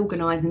 and I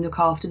organise and look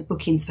after the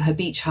bookings for her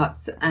beach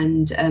huts,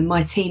 and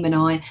my team and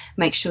I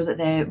make sure that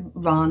they're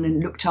run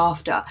and looked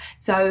after.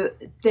 So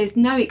there's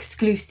no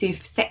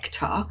exclusive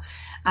sector.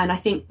 And I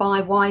think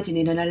by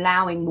widening and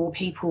allowing more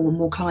people and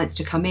more clients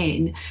to come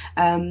in,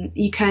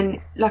 you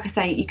can, like I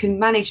say, you can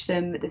manage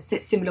them the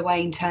similar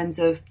way in terms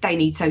of they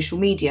need social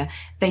media.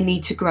 They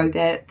need to grow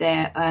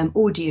their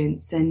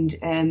audience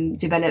and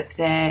develop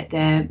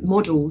their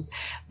models.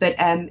 But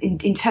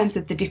in terms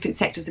of the different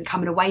sectors and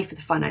coming away from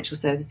the financial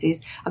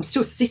services, I'm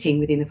still sitting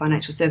within the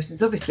financial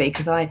services, obviously,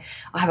 because I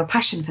have a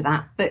passion for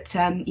that. But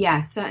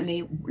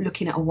certainly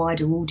looking at a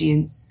wider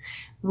audience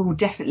will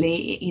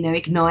definitely,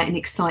 ignite and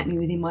excite me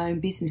within my own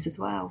business as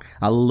well.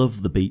 I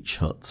love the beach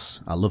huts.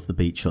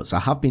 I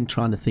have been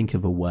trying to think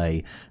of a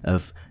way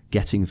of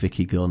getting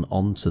Vicky Gunn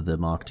onto the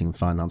Marketing and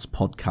Finance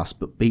podcast,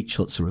 but beach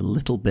huts are a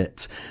little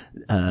bit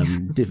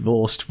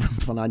divorced from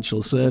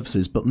financial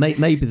services. But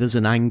maybe there's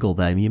an angle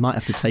there. You might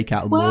have to take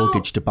out a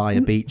mortgage to buy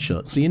a beach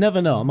hut. So you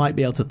never know. I might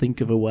be able to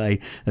think of a way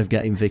of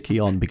getting Vicky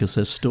on, because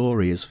her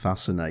story is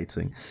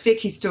fascinating.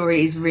 Vicky's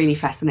story is really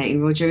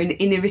fascinating, Roger,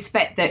 in the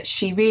respect that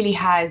she really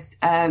has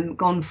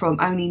gone from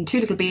owning 2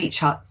 little beach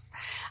huts,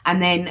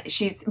 and then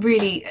she's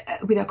really,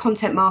 with her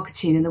content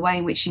marketing and the way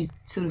in which she's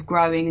sort of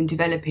growing and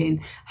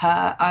developing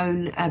her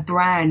own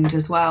brand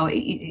as well.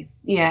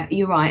 Yeah,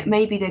 you're right.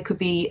 Maybe there could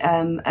be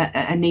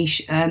a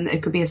niche,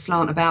 it could be a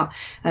slant about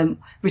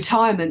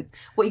retirement.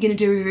 What are you going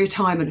to do with your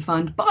retirement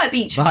fund? Buy a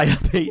beach hut. Buy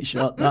a beach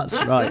hut,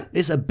 that's right.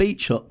 It's a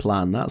beach hut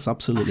plan. That's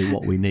absolutely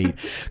what we need.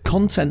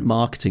 Content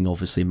marketing,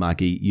 obviously,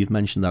 Maggie, you've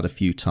mentioned that a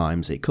few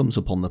times. It comes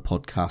up on the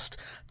podcast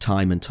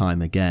time and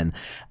time again.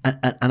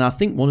 And I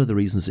think one of the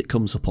reasons it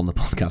comes up on the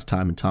podcast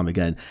time and time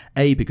again,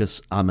 A,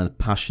 because I'm a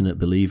passionate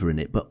believer in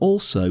it, but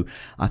also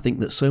I think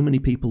that so many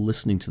people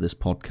listening to this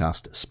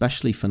podcast,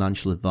 especially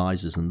financial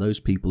advisors and those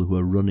people who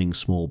are running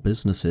small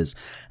businesses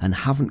and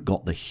haven't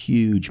got the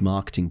huge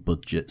marketing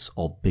budgets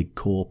of big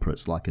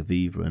corporates like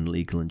Aviva and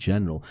Legal &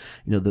 General,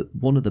 that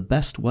one of the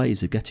best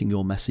ways of getting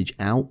your message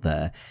out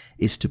there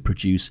is to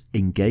produce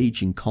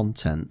engaging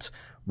content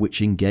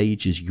which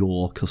engages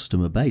your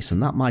customer base.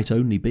 And that might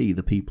only be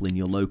the people in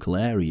your local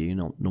area.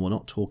 We're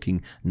not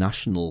talking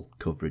national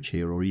coverage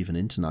here or even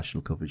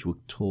international coverage. We're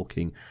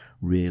talking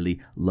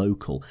really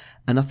local.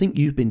 And I think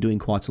you've been doing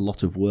quite a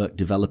lot of work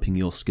developing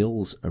your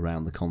skills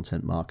around the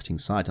content marketing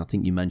side. I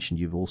think you mentioned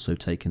you've also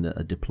taken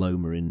a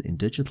diploma in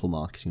digital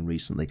marketing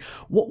recently.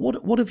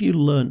 What have you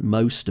learned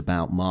most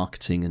about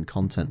marketing and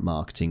content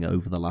marketing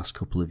over the last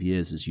couple of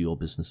years as your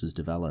business has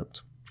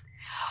developed?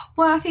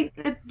 Well, I think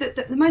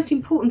the most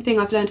important thing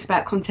I've learned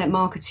about content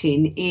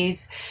marketing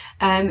is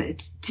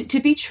to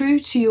be true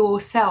to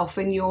yourself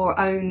and your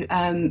own,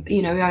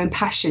 your own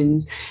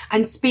passions,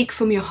 and speak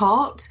from your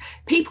heart.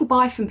 People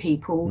buy from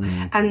people,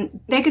 and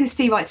they're going to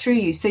see right through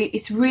you. So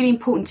it's really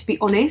important to be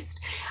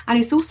honest, and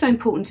it's also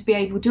important to be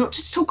able to not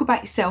just talk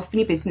about yourself and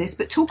your business,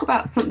 but talk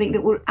about something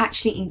that will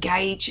actually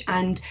engage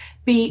and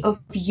be of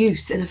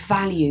use and of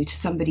value to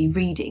somebody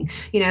reading.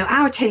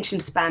 Our attention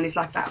span is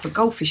like that of a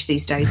goldfish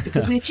these days,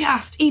 because we're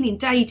just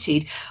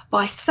inundated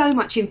by so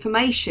much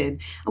information,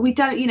 and we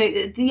don't,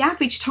 the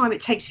average time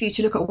it takes for you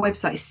to look at a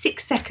website is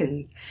 6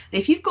 seconds.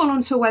 And if you've gone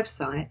onto a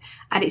website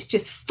and it's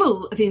just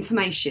full of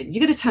information,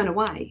 you're going to turn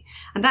away.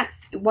 And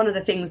that's one of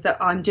the things that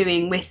I'm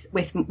doing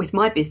with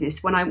my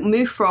business. When I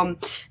move from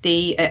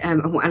the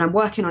and I'm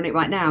working on it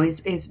right now,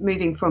 is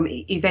moving from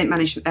event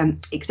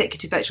management,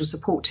 executive virtual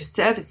support to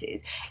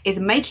services, is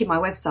making my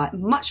website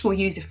much more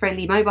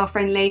user-friendly,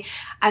 mobile-friendly,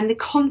 and the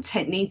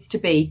content needs to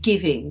be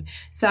giving.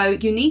 So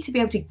you need to be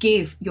able to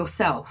give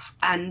yourself,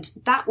 and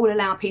that will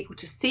allow people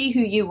to see who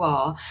you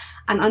are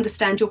and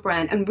understand your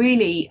brand. And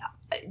really,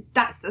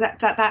 that's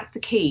the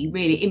key,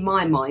 really, in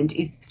my mind,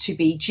 is to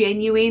be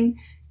genuine,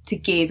 to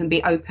give, and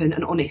be open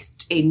and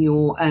honest in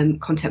your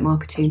content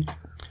marketing.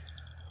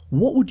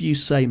 What would you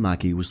say,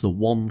 Maggie, was the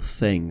one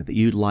thing that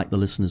you'd like the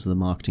listeners of the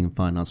Marketing and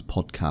Finance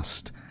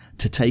podcast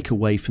to take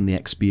away from the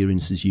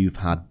experiences you've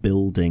had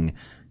building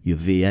your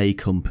VA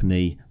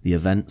company, the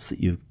events that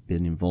you've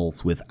been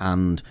involved with,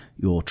 and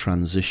your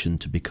transition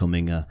to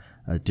becoming a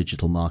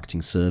digital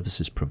marketing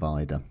services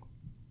provider?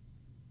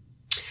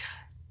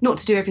 Not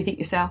to do everything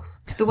yourself.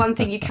 The one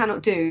thing you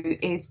cannot do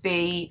is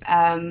be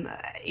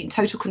in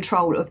total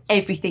control of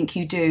everything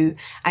you do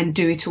and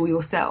do it all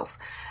yourself.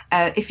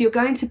 If you're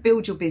going to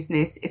build your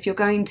business, if you're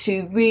going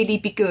to really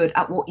be good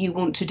at what you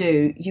want to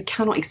do, you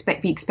cannot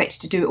be expected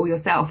to do it all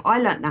yourself.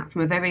 I learnt that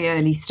from a very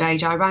early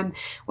stage. I ran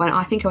when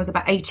I think I was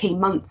about 18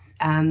 months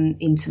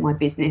into my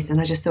business, and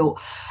I just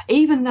thought,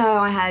 even though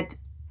I had,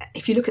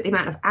 if you look at the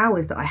amount of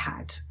hours that I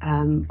had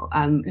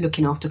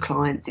looking after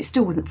clients, it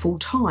still wasn't full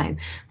time.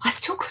 I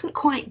still couldn't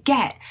quite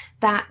get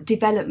that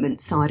development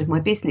side of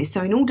my business.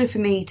 So in order for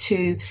me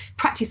to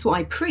practice what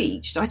I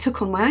preached, I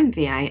took on my own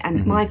VA,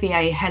 and my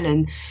VA,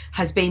 Helen,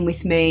 has been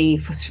with me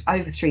for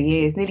over 3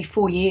 years, nearly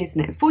 4 years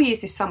now. 4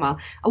 years this summer.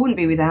 I wouldn't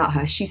be without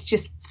her. She's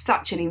just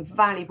such an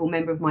invaluable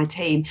member of my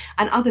team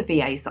and other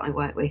VAs that I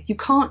work with. You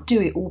can't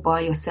do it all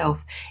by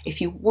yourself.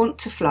 If you want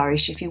to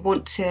flourish, if you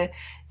want to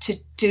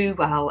do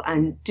well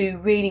and do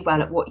really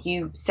well at what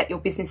you set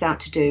your business out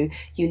to do,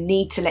 you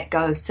need to let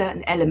go of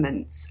certain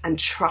elements and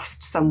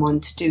trust someone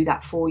to do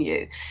that for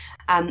you.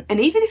 And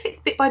even if it's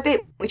bit by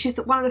bit, which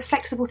is one of the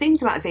flexible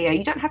things about a VA,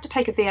 you don't have to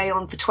take a VA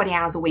on for 20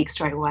 hours a week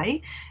straight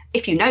away.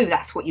 If you know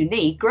that's what you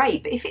need,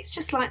 great. But if it's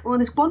just like, well,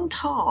 there's one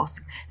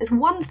task, there's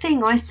one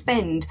thing I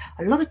spend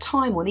a lot of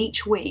time on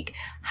each week,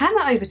 hand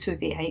that over to a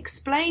VA,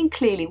 explain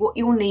clearly what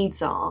your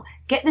needs are,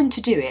 get them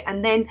to do it,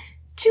 and then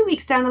 2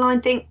 weeks down the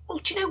line think, well,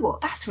 do you know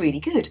what? That's really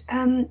good.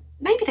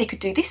 Maybe they could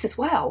do this as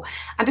well.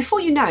 And before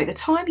you know it, the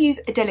time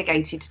you've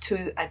delegated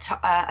to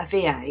a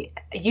VA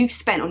you've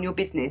spent on your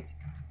business,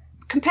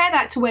 compare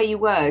that to where you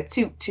were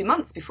two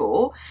months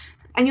before,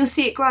 and you'll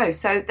see it grow.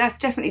 So that's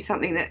definitely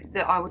something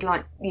that I would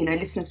like,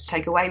 listeners to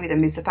take away with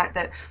them, is the fact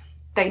that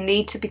they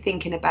need to be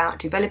thinking about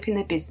developing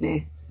their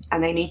business,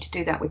 and they need to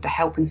do that with the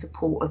help and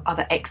support of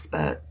other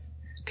experts,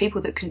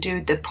 people that can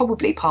do the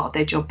probably part of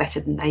their job better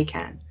than they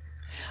can.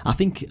 I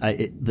think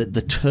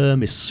the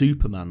term is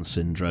Superman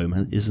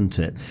syndrome, isn't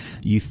it?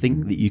 You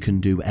think that you can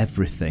do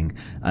everything,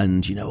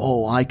 and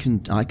I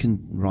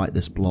can write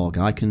this blog,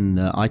 I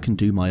can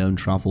do my own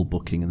travel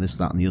booking and this,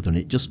 that, and the other. And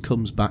it just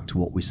comes back to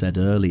what we said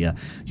earlier.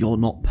 You're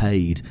not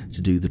paid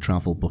to do the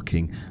travel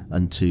booking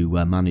and to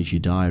manage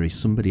your diary.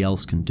 Somebody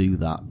else can do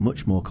that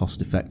much more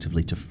cost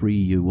effectively to free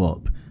you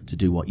up to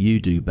do what you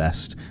do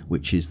best,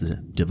 which is the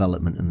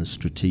development and the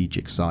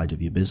strategic side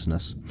of your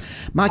business.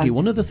 Maggie,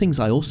 one of the things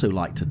I also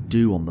like to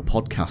do on the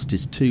podcast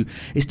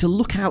is to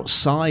look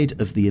outside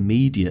of the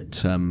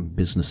immediate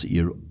business that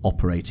you're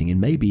operating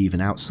in, maybe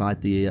even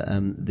outside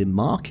the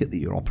market that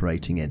you're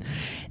operating in.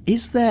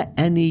 Is there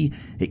any?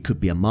 It could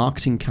be a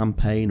marketing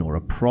campaign or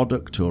a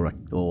product or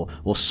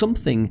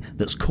something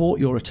that's caught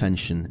your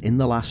attention in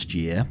the last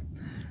year,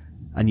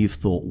 and you've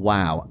thought,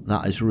 "Wow,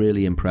 that has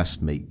really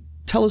impressed me."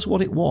 Tell us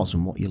what it was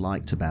and what you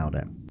liked about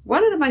it.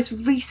 One of the most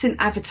recent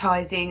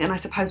advertising and I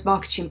suppose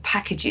marketing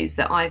packages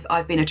that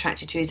I've been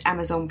attracted to is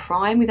Amazon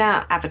Prime,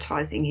 without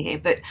advertising here.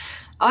 But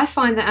I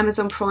find that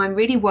Amazon Prime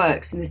really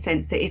works in the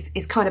sense that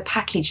it's kind of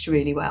packaged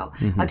really well.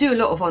 Mm-hmm. I do a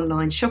lot of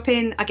online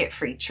shopping. I get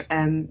free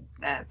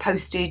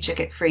postage. I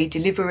get free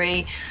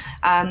delivery.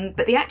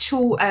 But the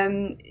actual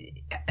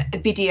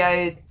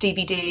videos,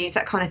 DVDs,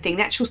 that kind of thing,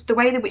 the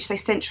way in which they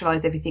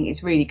centralise everything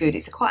is really good.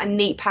 It's quite a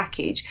neat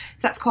package,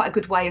 so that's quite a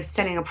good way of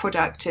selling a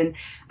product, and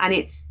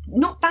it's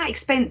not that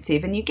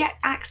expensive, and you get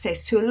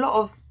access to a lot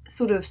of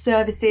sort of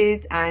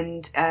services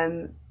and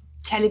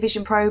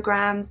television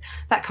programs,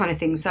 that kind of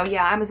thing. So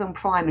yeah, Amazon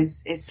Prime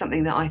is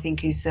something that I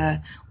think is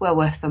well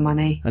worth the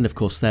money. And of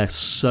course they're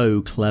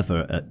so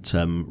clever at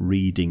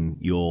reading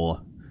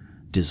your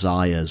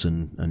desires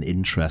and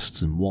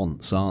interests and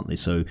wants, aren't they?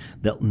 So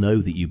they'll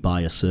know that you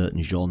buy a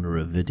certain genre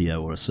of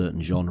video or a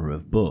certain genre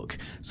of book,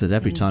 so that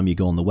every time you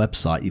go on the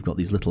website you've got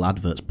these little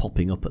adverts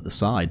popping up at the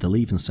side. They'll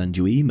even send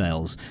you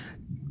emails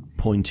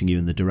pointing you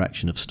in the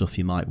direction of stuff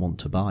you might want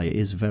to buy. It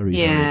is very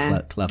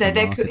clever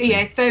marketing. Yeah,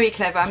 it's very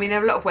clever. I mean,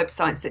 there are a lot of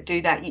websites that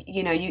do that.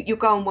 You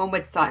go on one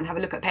website and have a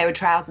look at a pair of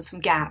trousers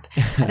from Gap,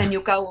 and then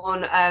you'll go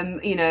on,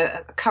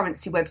 a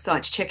currency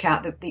website to check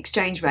out the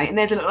exchange rate, and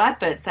there's a little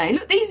advert saying,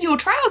 "Look, these are your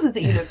trousers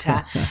that you looked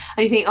at,"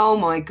 and you think, "Oh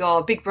my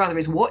God, Big Brother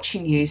is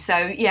watching you."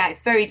 So yeah,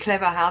 it's very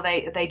clever how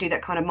they do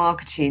that kind of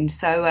marketing.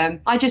 So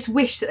I just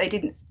wish that they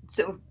didn't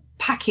sort of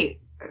pack it.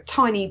 A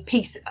tiny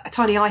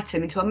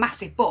item into a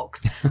massive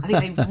box. I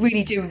think they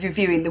really do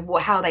reviewing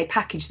how they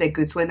package their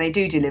goods when they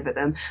do deliver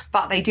them,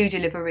 but they do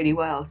deliver really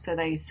well. So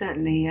they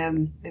certainly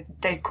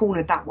they've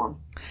cornered that one.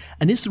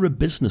 And is there a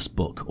business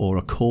book or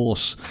a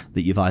course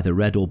that you've either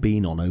read or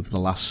been on over the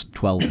last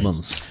 12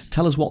 months?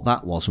 Tell us what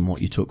that was and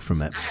what you took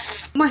from it.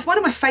 One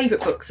of my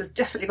favourite books has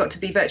definitely got to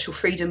be Virtual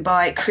Freedom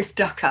by Chris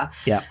Ducker.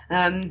 Yeah.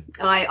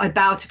 I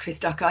bow to Chris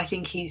Ducker. I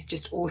think he's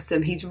just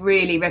awesome. He's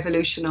really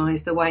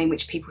revolutionised the way in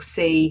which people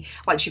see,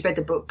 once you've read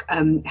the book,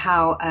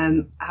 how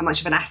much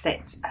of an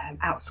asset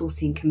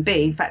outsourcing can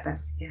be. In fact,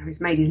 that's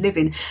he's made his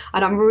living.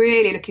 And I'm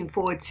really looking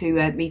forward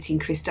to meeting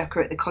Chris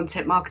Ducker at the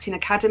Content Marketing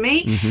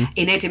Academy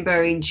in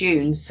Edinburgh in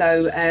June.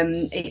 So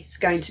it's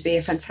going to be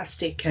a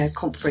fantastic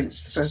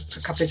conference for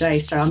a couple of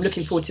days. So I'm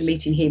looking forward to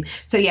meeting him.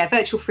 So yeah,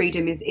 Virtual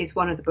Freedom is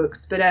one of the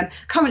books. But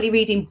currently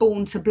reading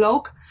Born to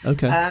Blog.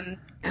 Okay.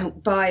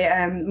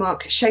 By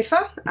Mark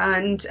Schaefer,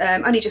 and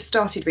only just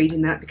started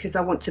reading that because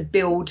I want to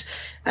build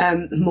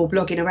more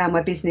blogging around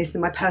my business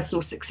and my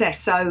personal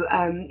success. So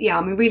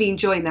I'm really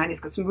enjoying that, and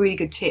it's got some really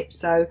good tips.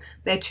 So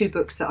they're two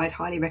books that I'd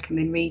highly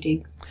recommend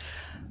reading.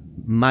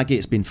 Maggie,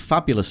 it's been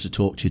fabulous to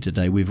talk to you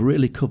today. We've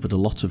really covered a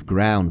lot of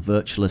ground: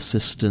 virtual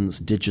assistants,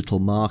 digital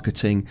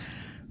marketing,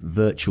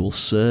 virtual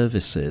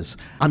services.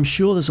 I'm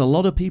sure there's a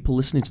lot of people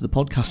listening to the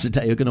podcast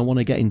today who are going to want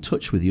to get in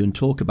touch with you and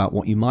talk about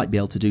what you might be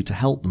able to do to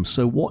help them.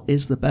 So what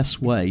is the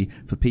best way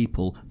for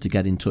people to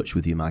get in touch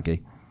with you,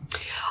 Maggie?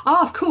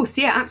 Oh, of course.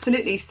 Yeah,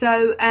 absolutely.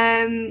 So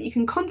you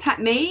can contact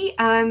me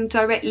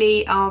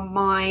directly on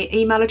my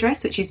email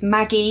address, which is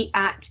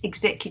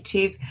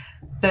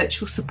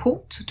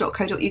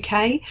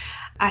maggie@executivevirtualsupport.co.uk.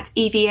 At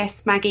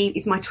EVS Maggie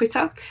is my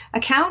Twitter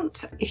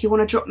account. If you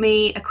want to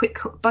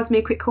buzz me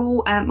a quick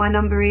call, my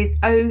number is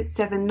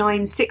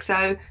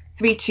 07960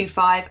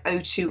 325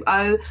 020.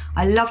 I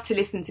love to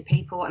listen to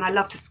people, and I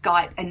love to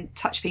Skype and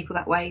touch people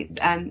that way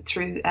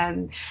through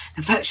the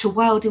virtual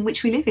world in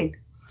which we live in.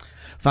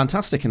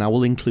 Fantastic, and I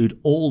will include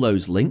all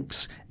those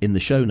links in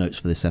the show notes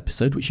for this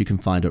episode, which you can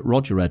find at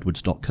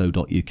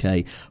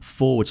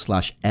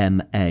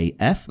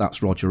rogeredwards.co.uk/MAF. That's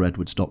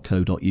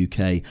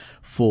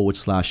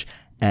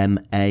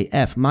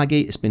rogeredwards.co.uk/MAF. Maggie,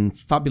 it's been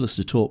fabulous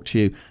to talk to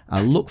you.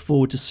 I look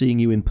forward to seeing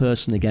you in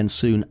person again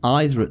soon,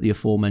 either at the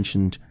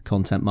aforementioned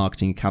Content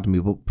Marketing Academy,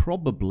 but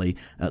probably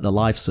at the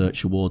Life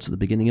Search Awards at the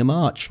beginning of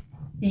March.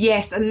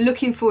 Yes, I'm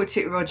looking forward to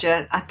it,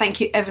 Roger. I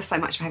thank you ever so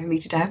much for having me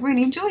today. I've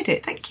really enjoyed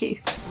it. Thank you.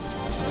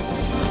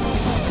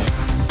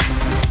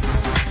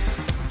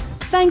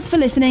 Thanks for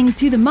listening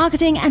to the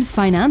Marketing and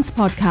Finance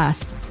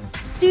Podcast.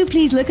 Do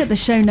please look at the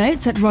show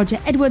notes at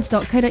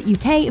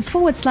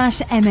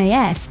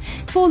rogeredwards.co.uk/MAF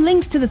for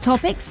links to the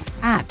topics,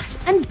 apps,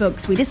 and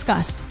books we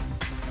discussed.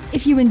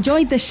 If you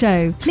enjoyed the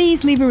show,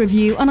 please leave a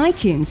review on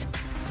iTunes.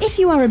 If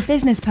you are a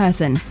business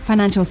person,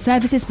 financial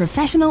services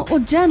professional, or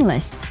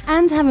journalist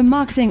and have a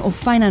marketing or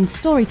finance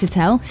story to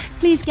tell,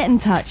 please get in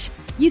touch.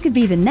 You could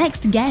be the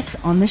next guest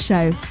on the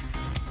show.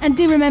 And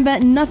do remember,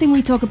 nothing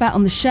we talk about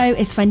on the show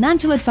is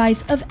financial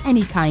advice of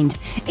any kind.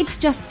 It's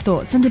just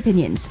thoughts and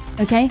opinions,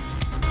 okay?